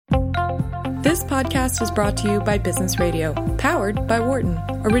This podcast is brought to you by Business Radio, powered by Wharton,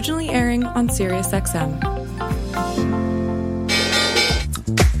 originally airing on SiriusXM.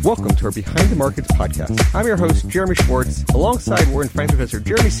 Welcome to our Behind the Markets podcast. I'm your host, Jeremy Schwartz. Alongside Wharton Finance Professor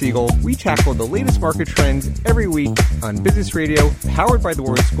Jeremy Siegel, we tackle the latest market trends every week on Business Radio, powered by the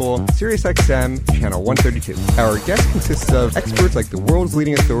Wharton School, SiriusXM, Channel 132. Our guest consists of experts like the world's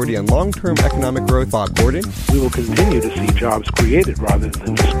leading authority on long-term economic growth, Bob Gordon. We will continue to see jobs created rather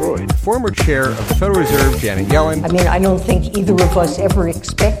than destroyed. Former chair of the Federal Reserve, Janet Yellen. I don't think either of us ever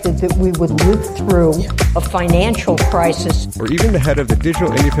expected that we would live through a financial crisis. Or even the head of the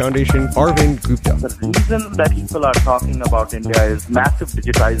Digital India Foundation, Arvind Gupta. The reason that people are talking about India is massive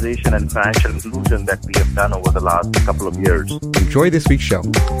digitization and financial inclusion that we have done over the last couple of years. Enjoy this week's show.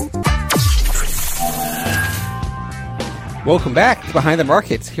 Welcome back to Behind the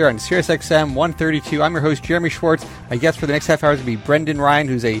Markets here on SiriusXM 132. I'm your host, Jeremy Schwartz. My guest for the next half hour is going to be Brendan Ryan,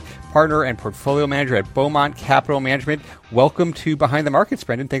 who's a partner and portfolio manager at Beaumont Capital Management. Welcome to Behind the Markets,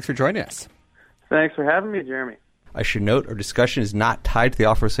 Brendan. Thanks for joining us. Thanks for having me, Jeremy. I should note our discussion is not tied to the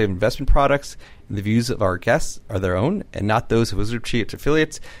offer of safe investment products, and the views of our guests are their own and not those of Wizard Tree, its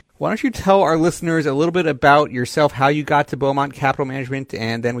affiliates. Why don't you tell our listeners a little bit about yourself, how you got to Beaumont Capital Management,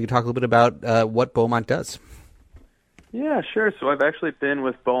 and then we can talk a little bit about what Beaumont does. Yeah, sure. So I've actually been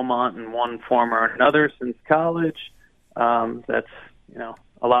with Beaumont in one form or another since college. That's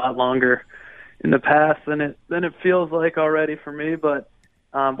a lot longer in the past than it feels like already for me, but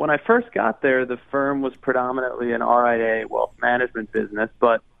when I first got there, the firm was predominantly an RIA wealth management business,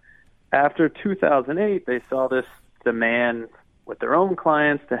 but after 2008, they saw this demand with their own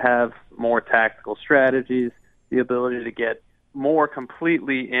clients to have more tactical strategies, the ability to get more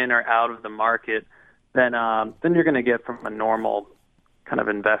completely in or out of the market than you're going to get from a normal kind of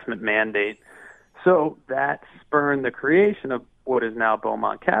investment mandate. So that spurred the creation of what is now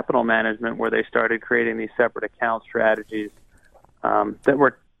Beaumont Capital Management, where they started creating these separate account strategies that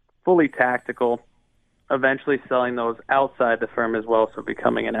were fully tactical, eventually selling those outside the firm as well, so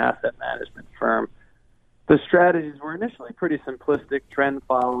becoming an asset management firm. The strategies were initially pretty simplistic, trend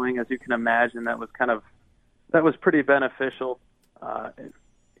following, as you can imagine. That was pretty beneficial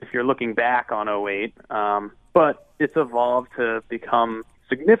if you're looking back on '08, but it's evolved to become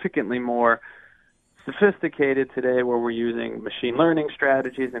significantly more sophisticated today, where we're using machine learning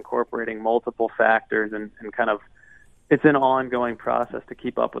strategies, incorporating multiple factors, and kind of it's an ongoing process to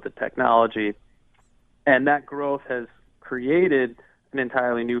keep up with the technology. And that growth has created an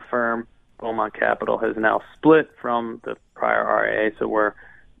entirely new firm. Beaumont Capital has now split from the prior RIA, so we're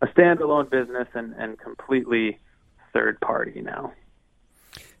a standalone business and completely third party now.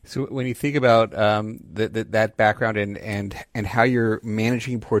 So when you think about that background and how you're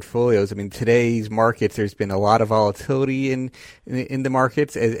managing portfolios, today's markets, there's been a lot of volatility in the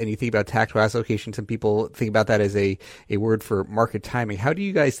markets, and you think about tactical asset allocation. Some people think about that as a word for market timing. How do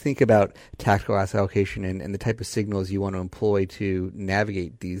you guys think about tactical asset allocation and the type of signals you want to employ to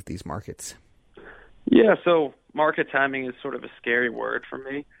navigate these markets? Yeah, so market timing is sort of a scary word for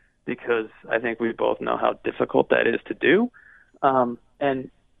me because I think we both know how difficult that is to do. And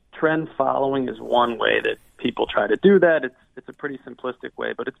trend following is one way that people try to do that. It's a pretty simplistic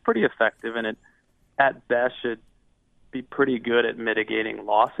way, but it's pretty effective, and it at best should be pretty good at mitigating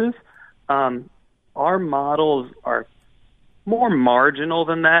losses. Our models are more marginal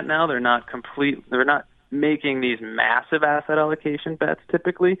than that now. They're not making these massive asset allocation bets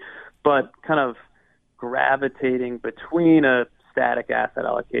typically, but kind of gravitating between a static asset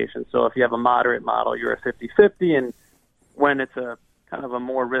allocation. So if you have a moderate model, you're a 50-50, and when it's a kind of a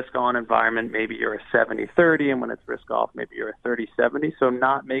more risk-on environment, maybe you're a 70-30, and when it's risk-off, maybe you're a 30-70. So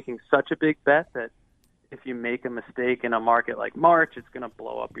not making such a big bet that if you make a mistake in a market like March, it's going to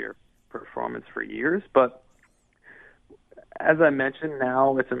blow up your performance for years. But as I mentioned,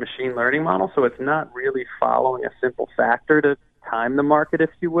 now it's a machine learning model, so it's not really following a simple factor to time the market, if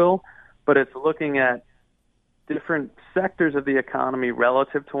you will, but it's looking at different sectors of the economy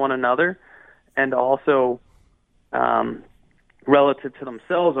relative to one another, and also relative to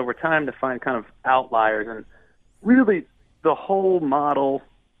themselves over time to find kind of outliers. And really the whole model,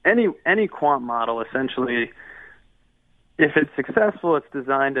 any quant model essentially, if it's successful, it's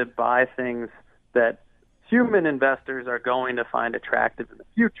designed to buy things that human investors are going to find attractive in the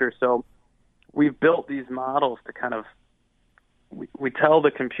future. So we've built these models to kind of, we tell the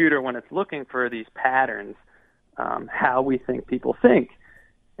computer when it's looking for these patterns, how we think people think.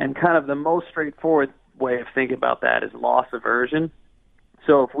 And kind of the most straightforward way of thinking about that is loss aversion.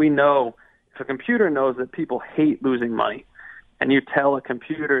 So if a computer knows that people hate losing money, and you tell a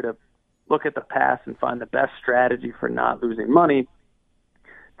computer to look at the past and find the best strategy for not losing money,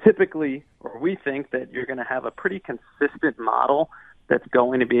 typically, or we think that you're going to have a pretty consistent model that's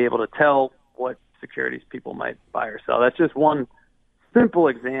going to be able to tell what securities people might buy or sell. That's just one simple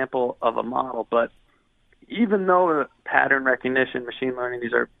example of a model, but even though pattern recognition, machine learning,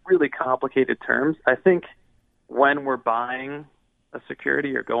 these are really complicated terms, I think when we're buying a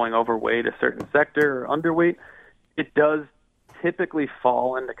security or going overweight a certain sector or underweight, it does typically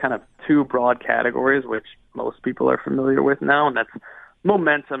fall into kind of two broad categories, which most people are familiar with now, and that's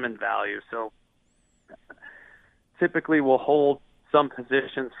momentum and value. So typically we'll hold some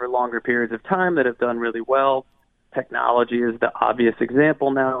positions for longer periods of time that have done really well. Technology is the obvious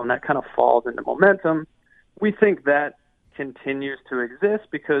example now, and that kind of falls into momentum. We think that continues to exist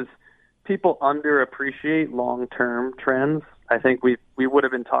because people underappreciate long-term trends. I think we would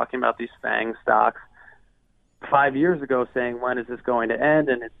have been talking about these FANG stocks 5 years ago saying, when is this going to end?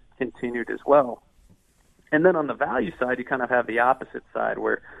 And it's continued as well. And then on the value side, you kind of have the opposite side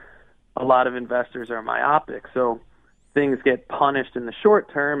where a lot of investors are myopic. So things get punished in the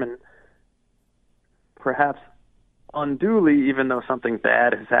short term and perhaps unduly, even though something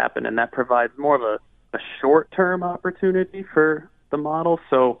bad has happened. And that provides more of a short-term opportunity for the model.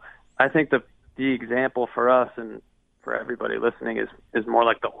 So I think the example for us and for everybody listening is more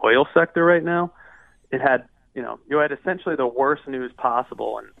like the oil sector right now. It had, you had essentially the worst news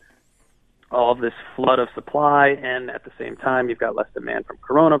possible and all of this flood of supply, and at the same time, you've got less demand from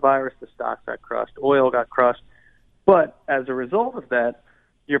coronavirus. The stocks got crushed. Oil got crushed. But as a result of that,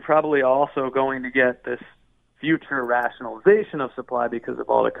 you're probably also going to get this future rationalization of supply because of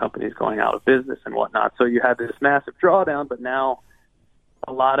all the companies going out of business and whatnot. So you had this massive drawdown, but now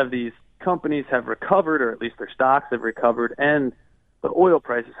a lot of these companies have recovered, or at least their stocks have recovered, and the oil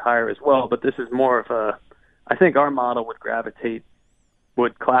price is higher as well. But this is more of I think our model would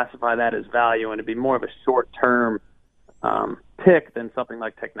classify that as value, and it'd be more of a short-term pick than something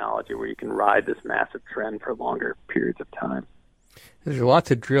like technology where you can ride this massive trend for longer periods of time. There's a lot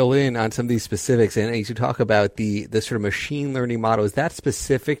to drill in on some of these specifics, and as you talk about the sort of machine learning model, is that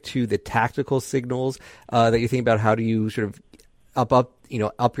specific to the tactical signals that you think about? How do you sort of up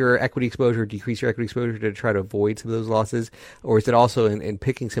your equity exposure, decrease your equity exposure to try to avoid some of those losses, or is it also in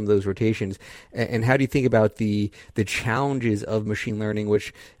picking some of those rotations? And how do you think about the challenges of machine learning,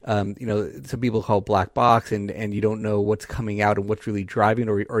 which some people call black box, and you don't know what's coming out and what's really driving,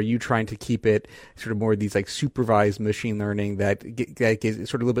 or are you trying to keep it sort of more of these like supervised machine learning that is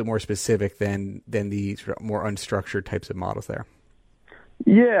sort of a little bit more specific than the sort of more unstructured types of models there?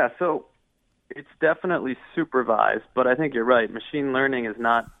 Yeah, so it's definitely supervised, but I think you're right. Machine learning is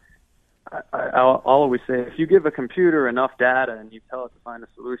not, I'll always say, if you give a computer enough data and you tell it to find a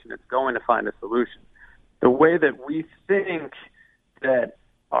solution, it's going to find a solution. The way that we think that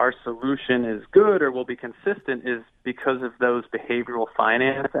our solution is good or will be consistent is because of those behavioral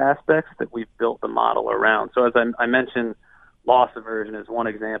finance aspects that we've built the model around. So as I mentioned, loss aversion is one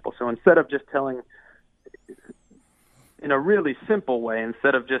example. So instead of just telling, in a really simple way,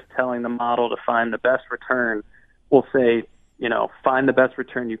 instead of just telling the model to find the best return, we'll say, find the best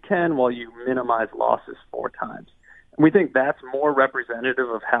return you can while you minimize losses 4 times. And we think that's more representative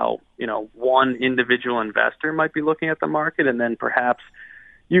of how, one individual investor might be looking at the market, and then perhaps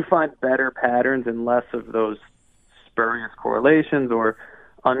you find better patterns and less of those spurious correlations or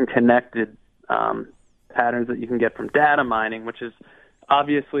unconnected patterns that you can get from data mining, which is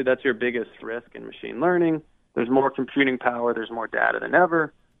obviously that's your biggest risk in machine learning. There's more computing power. There's more data than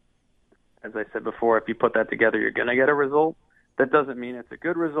ever. As I said before, if you put that together, you're going to get a result. That doesn't mean it's a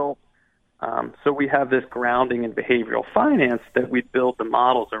good result. So we have this grounding in behavioral finance that we build the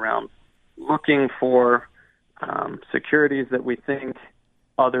models around, looking for securities that we think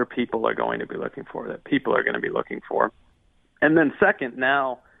other people are going to be looking for, that people are going to be looking for. And then second,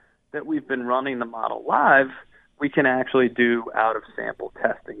 now that we've been running the model live, we can actually do out-of-sample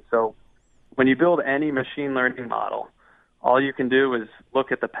testing. So when you build any machine learning model, all you can do is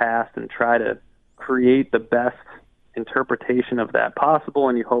look at the past and try to create the best interpretation of that possible,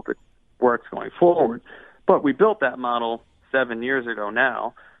 and you hope it works going forward. But we built that model 7 years ago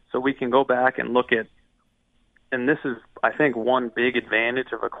now, so we can go back and look at, and this is, I think, one big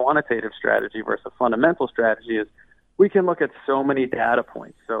advantage of a quantitative strategy versus a fundamental strategy is we can look at so many data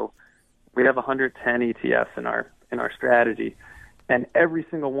points. So we have 110 ETFs in our strategy, and every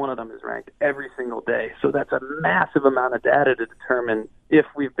single one of them is ranked every single day. So that's a massive amount of data to determine if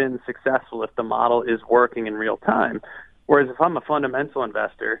we've been successful, if the model is working in real time. Whereas if I'm a fundamental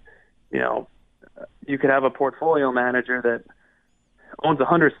investor, you could have a portfolio manager that owns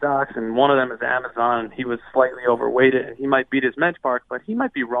 100 stocks and one of them is Amazon, and he was slightly overweighted, and he might beat his benchmark, but he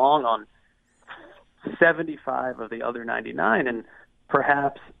might be wrong on 75 of the other 99. And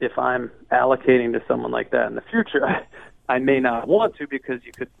perhaps if I'm allocating to someone like that in the future, I may not want to, because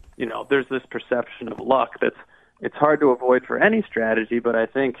you could, there's this perception of luck it's hard to avoid for any strategy, but I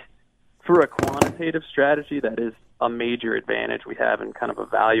think for a quantitative strategy, that is a major advantage we have in kind of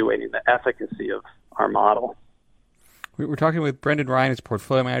evaluating the efficacy of our model. We're talking with Brendan Ryan, as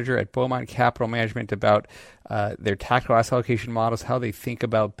portfolio manager at Beaumont Capital Management, about their tactical asset allocation models, how they think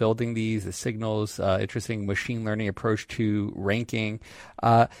about building these, the signals, interesting machine learning approach to ranking.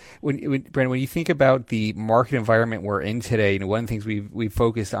 Brendan, when you think about the market environment we're in today, one of the things we've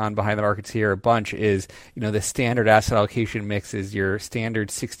focused on behind the markets here a bunch is, the standard asset allocation mix is your standard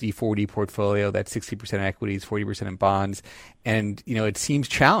 60-40 portfolio. That's 60% equities, 40% in bonds. And, it seems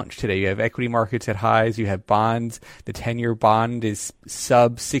challenged today. You have equity markets at highs. You have bonds. The 10-year bond is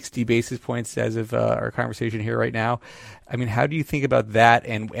sub 60 basis points as of our conversation here right now. I mean, how do you think about that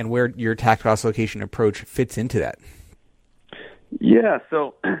and where your tactical asset allocation approach fits into that? Yeah,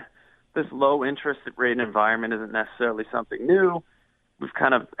 so this low interest rate environment isn't necessarily something new.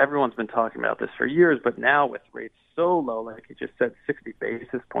 Everyone's been talking about this for years, but now with rates so low, like you just said, 60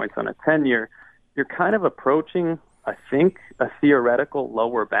 basis points on a 10-year, you're kind of approaching, I think, a theoretical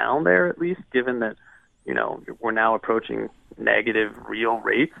lower bound there, at least, given that, we're now approaching negative real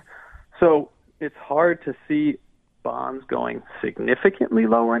rates. So it's hard to see bonds going significantly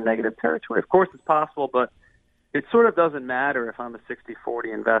lower in negative territory. Of course, it's possible, but it sort of doesn't matter if I'm a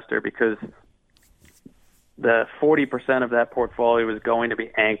 60-40 investor, because the 40% of that portfolio is going to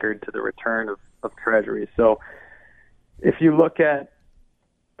be anchored to the return of treasuries. So if you look at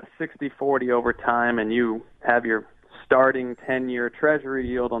a 60-40 over time and you have your starting 10-year treasury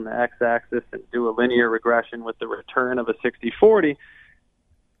yield on the x-axis and do a linear regression with the return of a 60-40,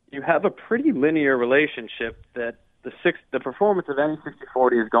 you have a pretty linear relationship that the performance of any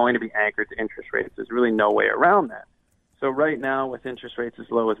 60-40 is going to be anchored to interest rates. There's really no way around that. So right now, with interest rates as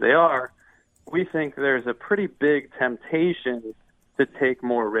low as they are, we think there's a pretty big temptation to take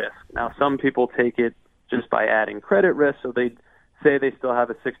more risk. Now, some people take it just by adding credit risk, so they say they still have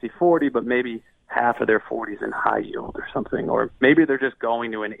a 60-40, but maybe half of their 40s in high yield or something, or maybe they're just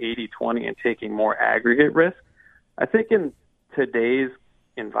going to an 80-20 and taking more aggregate risk. I think in today's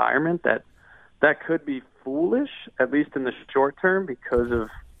environment that could be foolish, at least in the short term, because of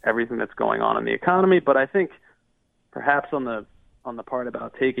everything that's going on in the economy. But I think perhaps on the part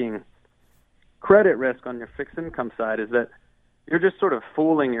about taking credit risk on your fixed income side is that you're just sort of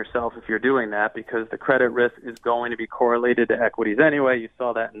fooling yourself if you're doing that, because the credit risk is going to be correlated to equities anyway. You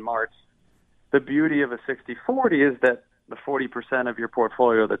saw that in March. The beauty of a 60-40 is that the 40% of your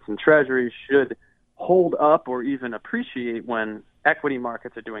portfolio that's in treasuries should hold up or even appreciate when equity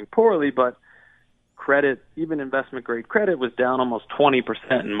markets are doing poorly, but credit, even investment-grade credit, was down almost 20%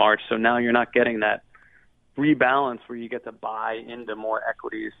 in March, so now you're not getting that rebalance where you get to buy into more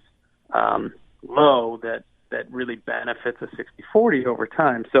equities low that really benefits a 60-40 over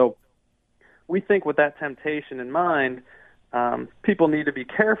time. So we think with that temptation in mind, people need to be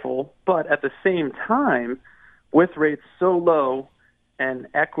careful, but at the same time, with rates so low and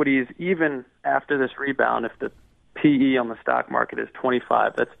equities, even after this rebound, if the PE on the stock market is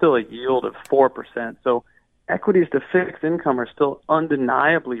 25, that's still a yield of 4%. So equities to fixed income are still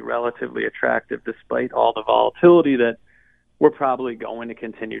undeniably relatively attractive despite all the volatility that we're probably going to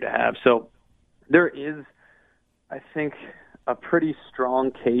continue to have. So there is, I think, a pretty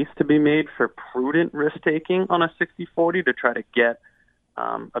strong case to be made for prudent risk-taking on a 60-40 to try to get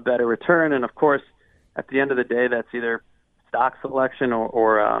a better return. And, of course, at the end of the day, that's either stock selection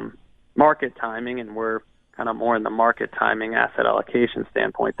or market timing, and we're kind of more in the market timing asset allocation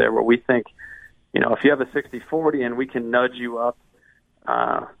standpoint there, where we think, if you have a 60-40 and we can nudge you up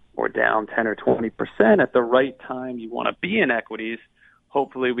or down 10 or 20% at the right time you want to be in equities,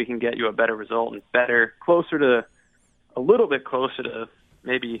 hopefully we can get you a better result and a little bit closer to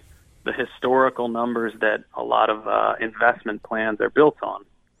maybe the historical numbers that a lot of investment plans are built on.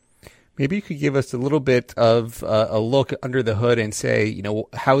 Maybe you could give us a little bit of a look under the hood and say,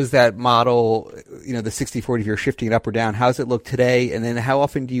 how is that model, the 60-40, if you're shifting it up or down, how does it look today? And then how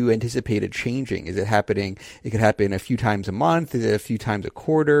often do you anticipate it changing? Is it happening? It could happen a few times a month. Is it a few times a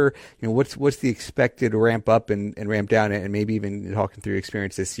quarter? What's the expected ramp up and ramp down, and maybe even talking through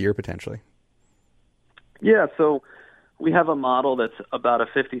experience this year potentially? Yeah, so we have a model that's about a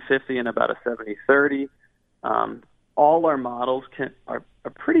 50-50 and about a 70-30. All our models are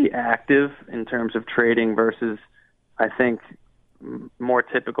pretty active in terms of trading versus, I think, more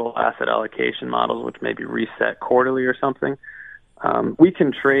typical asset allocation models, which maybe reset quarterly or something. We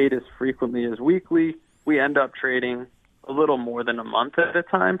can trade as frequently as weekly. We end up trading a little more than a month at a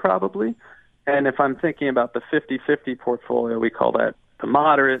time, probably. And if I'm thinking about the 50-50 portfolio, we call that the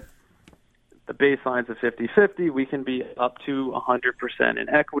moderate, the baseline's a 50-50. We can be up to 100% in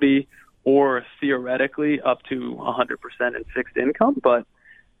equity, or theoretically up to 100% in fixed income, but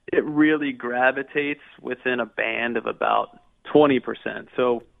it really gravitates within a band of about 20%.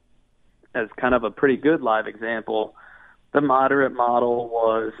 So as kind of a pretty good live example, the moderate model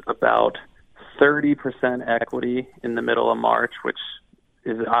was about 30% equity in the middle of March, which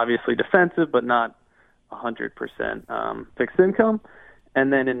is obviously defensive, but not 100% fixed income.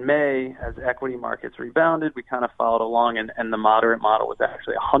 And then in May, as equity markets rebounded, we kind of followed along, and the moderate model was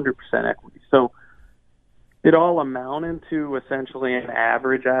actually 100% equity. So it all amounted to essentially an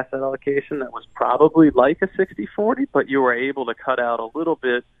average asset allocation that was probably like a 60-40, but you were able to cut out a little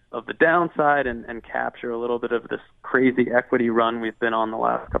bit of the downside and capture a little bit of this crazy equity run we've been on the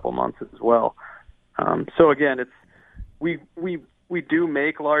last couple months as well. So again, it's we do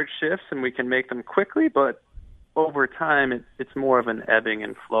make large shifts and we can make them quickly, but over time it's more of an ebbing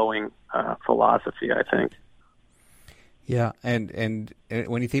and flowing philosophy, I think. Yeah, and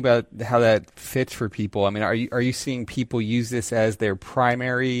when you think about how that fits for people, I mean, are you seeing people use this as their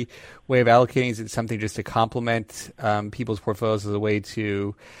primary way of allocating? Is it something just to complement people's portfolios as a way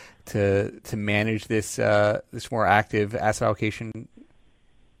to manage this more active asset allocation?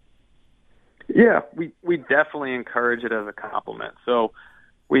 Yeah, we definitely encourage it as a complement. So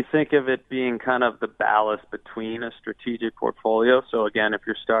we think of it being kind of the ballast between a strategic portfolio. So again, if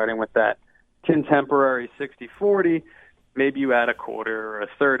you're starting with that contemporary 60-40, maybe you add a quarter or a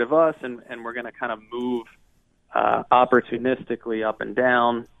third of us, and we're going to kind of move opportunistically up and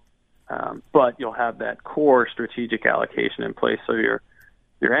down, but you'll have that core strategic allocation in place. So your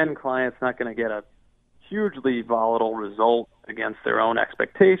end client's not going to get a hugely volatile result against their own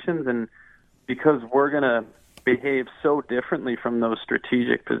expectations, and because we're going to behave so differently from those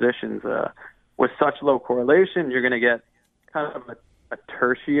strategic positions with such low correlation, you're going to get kind of a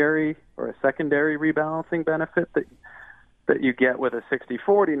tertiary or a secondary rebalancing benefit that you get with a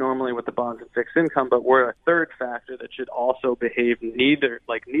 60-40 normally with the bonds and fixed income, but we're a third factor that should also behave neither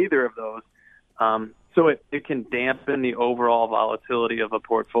of those. So it can dampen the overall volatility of a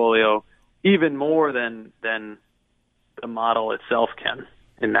portfolio even more than the model itself can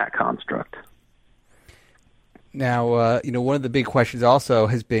in that construct. Now, one of the big questions also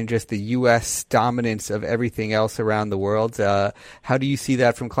has been just the U.S. dominance of everything else around the world. How do you see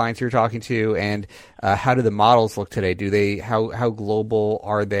that from clients you're talking to, and how do the models look today? How global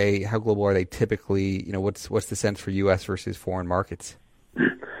are they? How global are they typically? What's the sense for U.S. versus foreign markets?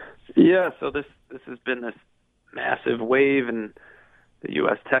 Yeah, so this has been this massive wave, and the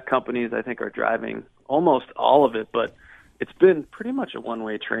U.S. tech companies, I think, are driving almost all of it, but it's been pretty much a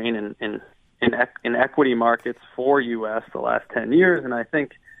one-way train in equity markets for U.S. the last 10 years, and I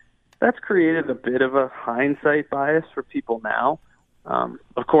think that's created a bit of a hindsight bias for people now.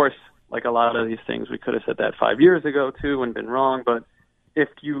 Of course, like a lot of these things, we could have said that 5 years ago too and been wrong, but if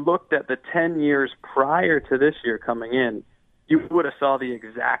you looked at the 10 years prior to this year coming in, you would have saw the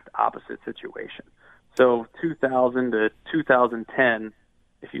exact opposite situation. So 2000 to 2010,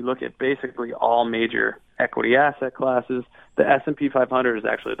 if you look at basically all major equity asset classes, the S&P 500 is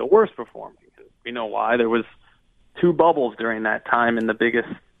actually the worst performing. We know why. There was two bubbles during that time in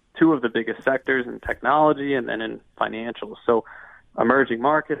two of the biggest sectors in technology and then in financials. So emerging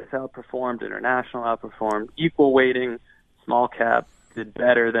markets outperformed, international outperformed, equal weighting, small cap did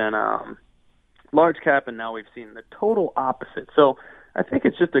better than large cap, and now we've seen the total opposite. So I think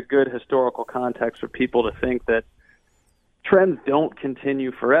it's just a good historical context for people to think that trends don't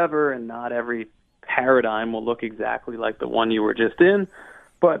continue forever and not every paradigm will look exactly like the one you were just in.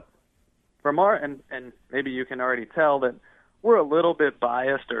 But from and maybe you can already tell that we're a little bit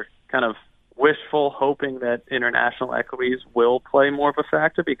biased or kind of wishful, hoping that international equities will play more of a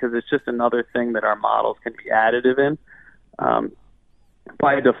factor because it's just another thing that our models can be additive in.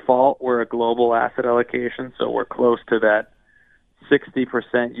 By default, we're a global asset allocation, so we're close to that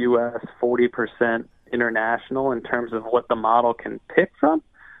 60% U.S., 40% international in terms of what the model can pick from.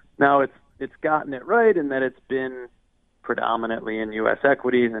 Now, it's gotten it right in that it's been predominantly in U.S.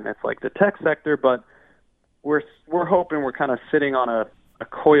 equities, and it's like the tech sector, but we're hoping we're kind of sitting on a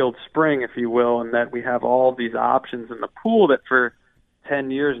coiled spring, if you will, and that we have all these options in the pool that for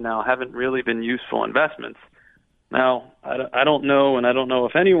 10 years now haven't really been useful investments. Now, I don't know, and I don't know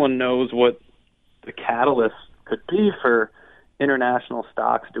if anyone knows what the catalyst could be for international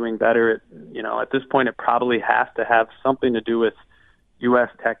stocks doing better. At this point, it probably has to have something to do with U.S.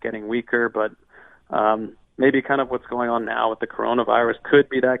 tech getting weaker, but maybe kind of what's going on now with the coronavirus could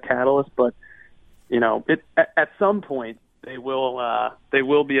be that catalyst. But at some point they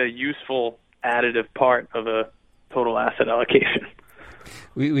will be a useful additive part of a total asset allocation.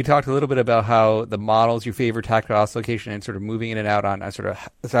 We talked a little bit about how the models, your favorite tactical loss allocation, and sort of moving in and out on sort of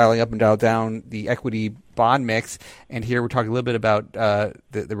dialing up and dial down the equity bond mix. And here we're talking a little bit about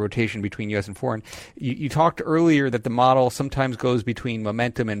the rotation between U.S. and foreign. You talked earlier that the model sometimes goes between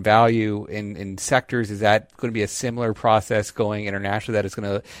momentum and value in sectors. Is that going to be a similar process going internationally, that it's going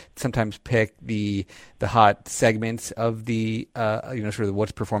to sometimes pick the hot segments of the sort of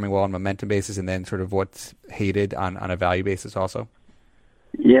what's performing well on momentum basis, and then sort of what's hated on a value basis also?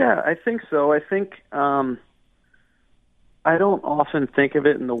 Yeah, I think so. I think I don't often think of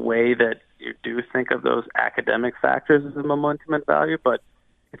it in the way that you do think of those academic factors as a momentum and value, but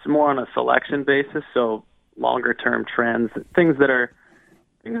it's more on a selection basis. So longer term trends, things that are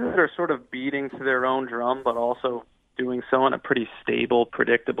sort of beating to their own drum, but also doing so in a pretty stable,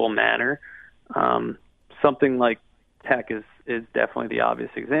 predictable manner. Something like tech is definitely the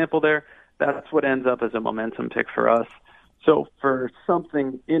obvious example there. That's what ends up as a momentum pick for us. So for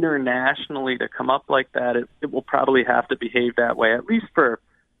something internationally to come up like that, it will probably have to behave that way, at least for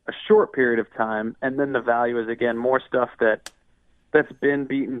a short period of time. And then the value is, again, more stuff that's been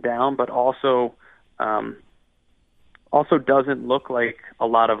beaten down, but also doesn't look like a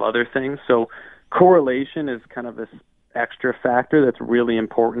lot of other things. So correlation is kind of this extra factor that's really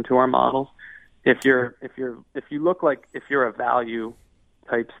important to our models. If you look like if you're a value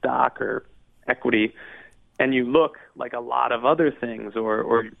type stock or equity, and you look like a lot of other things,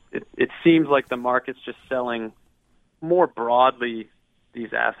 or it seems like the market's just selling more broadly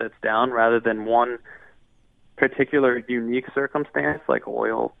these assets down rather than one particular unique circumstance like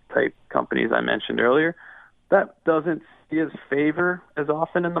oil-type companies I mentioned earlier, that doesn't see as favor as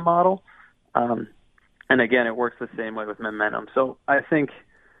often in the model. And again, it works the same way with momentum. So I think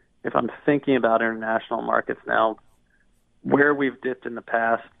if I'm thinking about international markets now, where we've dipped in the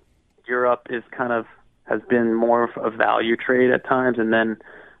past, Europe is kind of has been more of a value trade at times, and then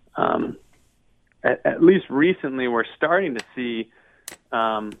at least recently we're starting to see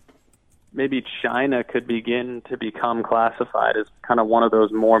maybe China could begin to become classified as kind of one of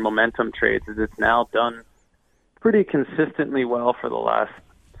those more momentum trades, as it's now done pretty consistently well for the last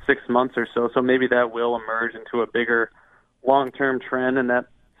 6 months or so. So maybe that will emerge into a bigger long-term trend, and that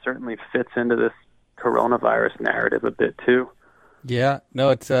certainly fits into this coronavirus narrative a bit too. Yeah,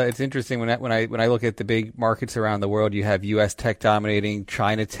 no, it's interesting when I look at the big markets around the world. You have U.S. tech dominating.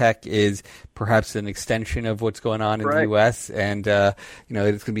 China tech is perhaps an extension of what's going on in the U.S. And it's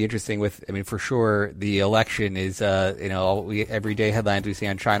going to be interesting. For sure, the election is everyday headlines we see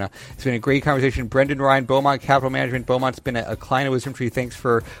on China. It's been a great conversation. Brendan Ryan, Beaumont Capital Management. Beaumont's been a client of WisdomTree. Thanks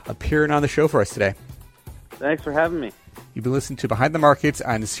for appearing on the show for us today. Thanks for having me. You've been listening to Behind the Markets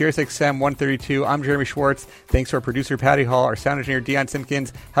on SiriusXM 132. I'm Jeremy Schwartz. Thanks to our producer, Patty Hall, our sound engineer, Dion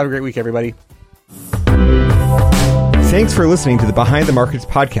Simpkins. Have a great week, everybody. Thanks for listening to the Behind the Markets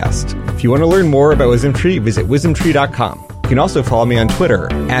podcast. If you want to learn more about WisdomTree, visit wisdomtree.com. You can also follow me on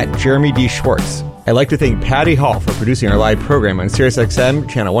Twitter at Jeremy D. Schwartz. I'd like to thank Patty Hall for producing our live program on SiriusXM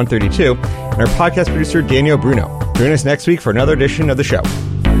channel 132 and our podcast producer, Daniel Bruno. Join us next week for another edition of the show.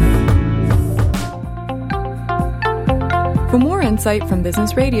 For more insight from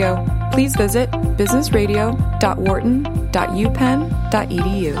Business Radio, please visit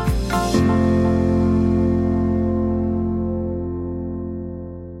businessradio.wharton.upenn.edu.